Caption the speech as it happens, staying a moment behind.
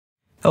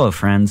Hello,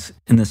 friends.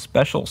 In this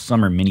special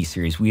summer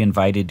mini-series, we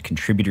invited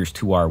contributors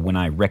to our When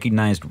I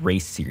Recognized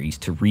Race series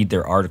to read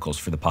their articles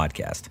for the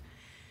podcast.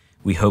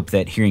 We hope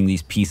that hearing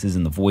these pieces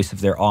in the voice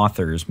of their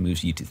authors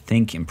moves you to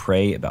think and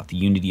pray about the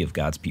unity of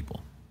God's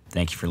people.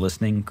 Thank you for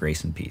listening.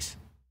 Grace and peace.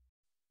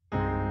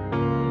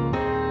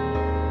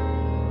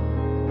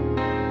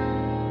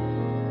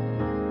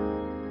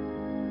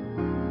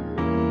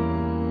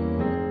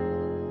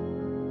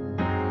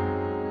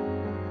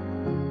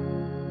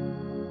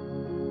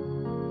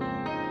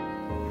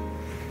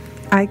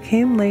 I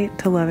came late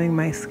to loving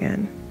my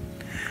skin.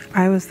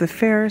 I was the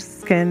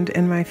fairest skinned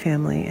in my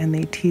family, and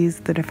they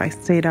teased that if I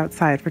stayed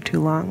outside for too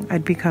long,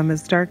 I'd become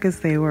as dark as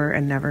they were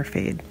and never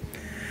fade.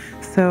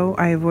 So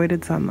I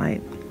avoided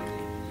sunlight.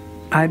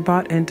 I'd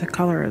bought into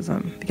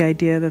colorism, the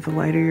idea that the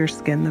lighter your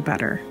skin, the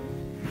better.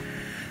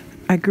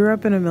 I grew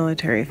up in a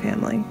military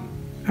family.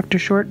 After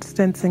short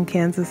stints in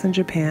Kansas and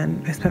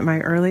Japan, I spent my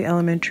early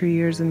elementary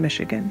years in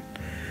Michigan.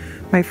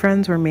 My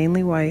friends were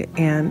mainly white,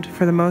 and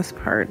for the most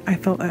part, I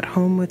felt at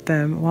home with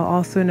them while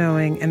also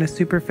knowing in a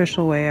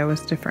superficial way I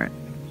was different.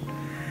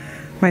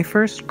 My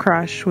first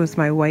crush was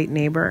my white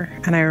neighbor,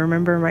 and I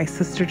remember my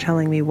sister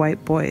telling me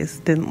white boys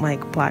didn't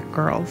like black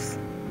girls.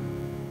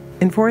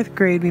 In 4th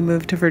grade, we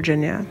moved to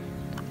Virginia.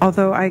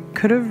 Although I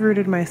could have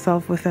rooted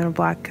myself within a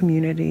black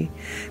community,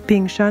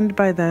 being shunned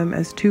by them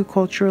as too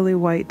culturally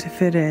white to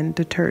fit in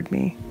deterred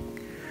me.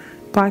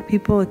 Black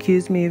people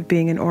accused me of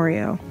being an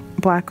Oreo.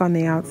 Black on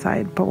the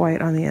outside, but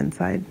white on the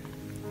inside.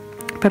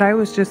 But I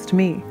was just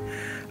me,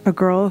 a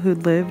girl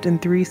who'd lived in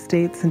 3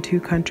 states and 2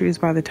 countries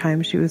by the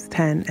time she was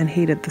 10 and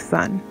hated the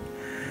sun.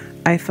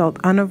 I felt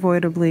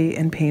unavoidably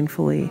and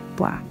painfully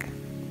black.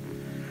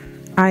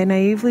 I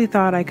naively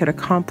thought I could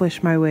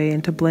accomplish my way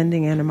into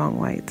blending in among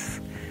whites.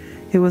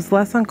 It was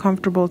less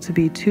uncomfortable to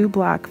be too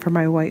black for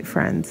my white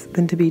friends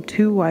than to be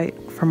too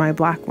white for my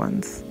black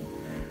ones.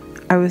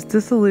 I was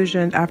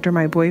disillusioned after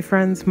my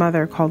boyfriend's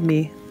mother called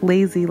me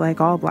lazy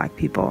like all black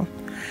people.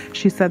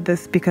 She said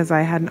this because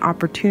I had an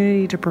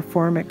opportunity to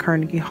perform at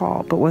Carnegie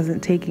Hall but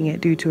wasn't taking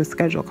it due to a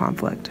schedule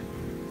conflict.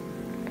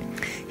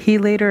 He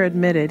later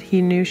admitted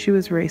he knew she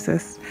was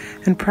racist,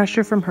 and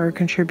pressure from her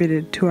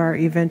contributed to our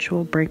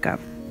eventual breakup.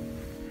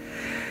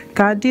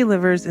 God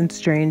delivers in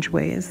strange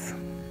ways.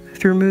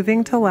 Through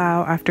moving to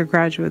Laos after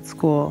graduate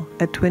school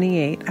at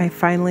 28, I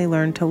finally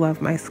learned to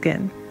love my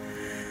skin.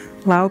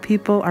 Lao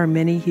people are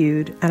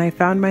many-hued, and I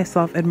found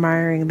myself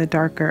admiring the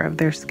darker of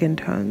their skin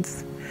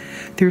tones.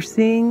 Through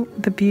seeing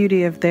the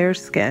beauty of their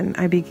skin,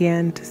 I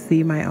began to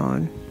see my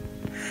own.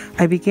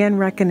 I began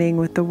reckoning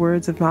with the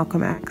words of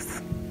Malcolm X.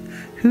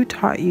 Who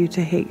taught you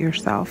to hate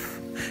yourself?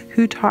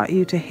 Who taught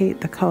you to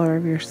hate the color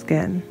of your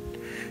skin?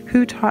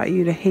 Who taught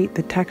you to hate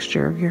the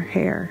texture of your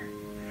hair?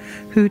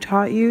 Who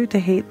taught you to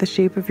hate the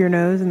shape of your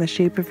nose and the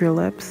shape of your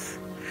lips?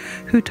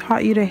 Who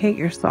taught you to hate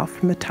yourself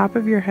from the top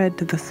of your head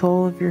to the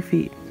sole of your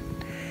feet?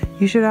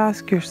 You should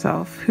ask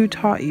yourself, who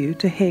taught you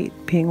to hate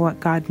being what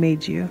God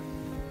made you?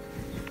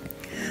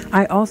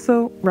 I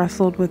also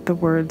wrestled with the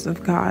words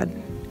of God.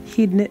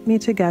 He'd knit me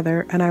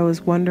together, and I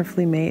was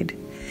wonderfully made.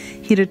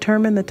 He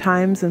determined the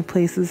times and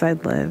places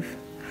I'd live.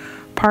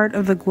 Part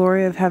of the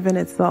glory of heaven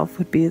itself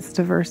would be its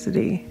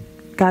diversity.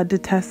 God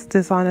detests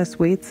dishonest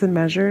weights and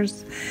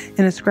measures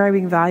in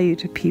ascribing value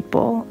to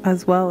people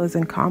as well as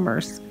in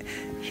commerce.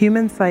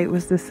 Human sight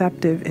was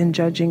deceptive in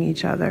judging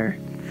each other.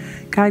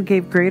 God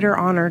gave greater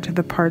honor to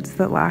the parts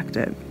that lacked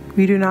it.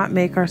 We do not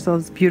make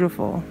ourselves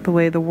beautiful the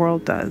way the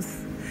world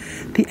does.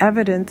 The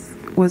evidence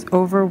was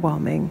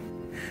overwhelming.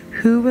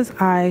 Who was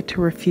I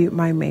to refute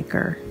my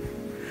Maker?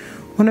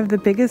 One of the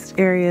biggest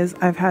areas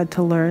I've had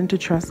to learn to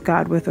trust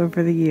God with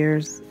over the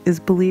years is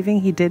believing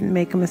He didn't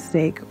make a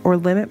mistake or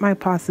limit my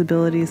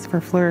possibilities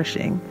for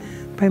flourishing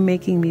by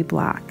making me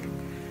black.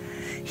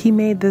 He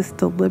made this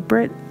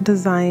deliberate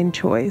design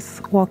choice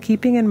while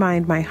keeping in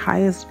mind my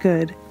highest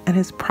good and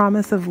His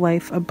promise of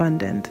life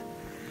abundant.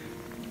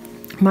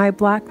 My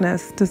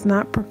blackness does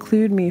not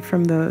preclude me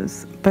from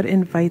those, but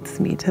invites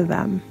me to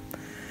them.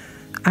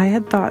 I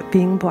had thought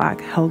being black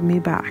held me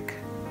back,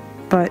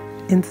 but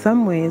in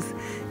some ways,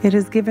 it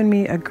has given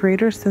me a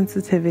greater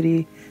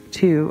sensitivity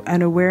to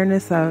and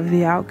awareness of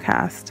the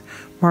outcast,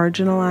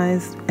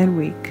 marginalized, and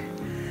weak.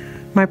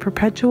 My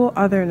perpetual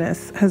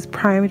otherness has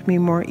primed me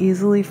more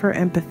easily for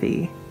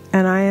empathy,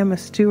 and I am a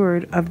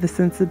steward of the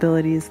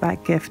sensibilities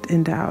that gift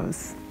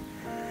endows.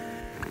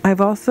 I've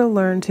also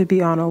learned to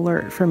be on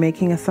alert for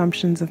making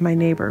assumptions of my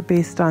neighbor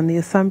based on the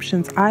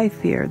assumptions I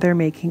fear they're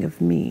making of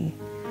me.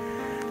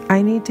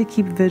 I need to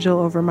keep vigil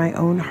over my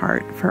own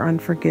heart for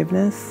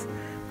unforgiveness,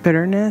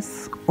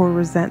 bitterness, or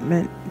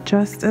resentment,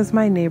 just as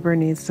my neighbor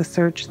needs to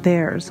search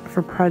theirs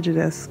for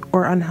prejudice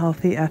or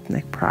unhealthy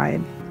ethnic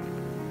pride.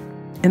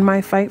 In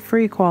my fight for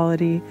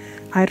equality,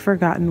 I'd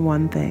forgotten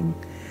one thing.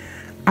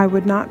 I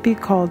would not be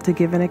called to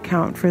give an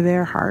account for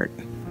their heart,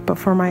 but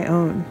for my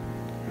own.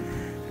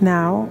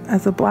 Now,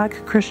 as a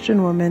Black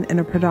Christian woman in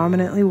a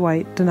predominantly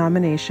white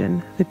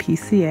denomination, the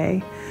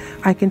PCA,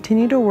 I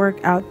continue to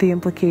work out the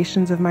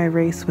implications of my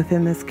race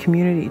within this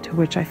community to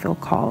which I feel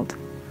called.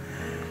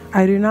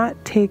 I do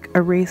not take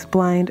a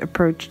race-blind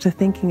approach to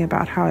thinking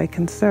about how I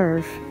can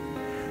serve,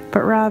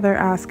 but rather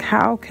ask,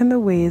 how can the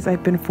ways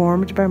I've been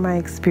formed by my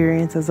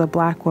experience as a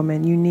Black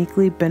woman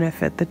uniquely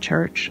benefit the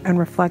church and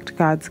reflect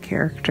God's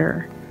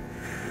character?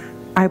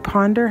 I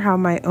ponder how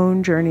my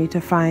own journey to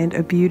find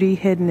a beauty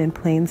hidden in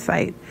plain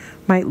sight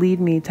might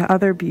lead me to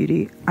other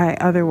beauty I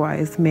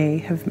otherwise may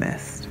have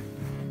missed.